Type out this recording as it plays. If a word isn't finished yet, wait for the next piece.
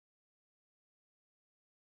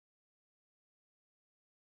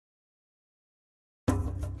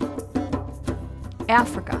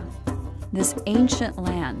Africa, this ancient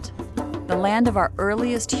land, the land of our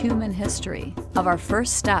earliest human history, of our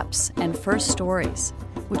first steps and first stories,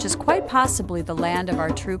 which is quite possibly the land of our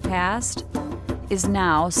true past, is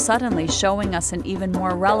now suddenly showing us an even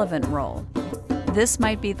more relevant role. This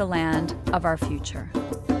might be the land of our future.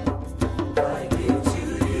 I give to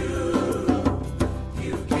you,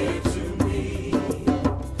 you give to me,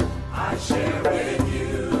 I share with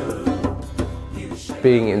you, you share.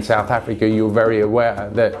 Being in South Africa, you're very aware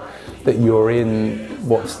that you're in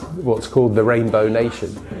what's called the Rainbow Nation.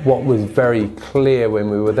 What was very clear when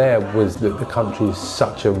we were there was that the country is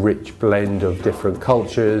such a rich blend of different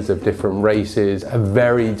cultures, of different races, a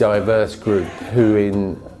very diverse group who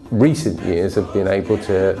in recent years have been able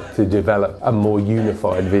to develop a more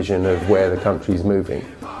unified vision of where the country's moving.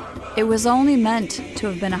 It was only meant to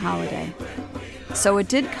have been a holiday. So it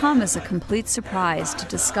did come as a complete surprise to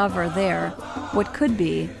discover there what could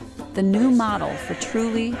be the new model for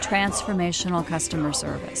truly transformational customer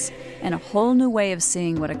service and a whole new way of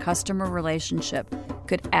seeing what a customer relationship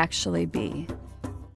could actually be.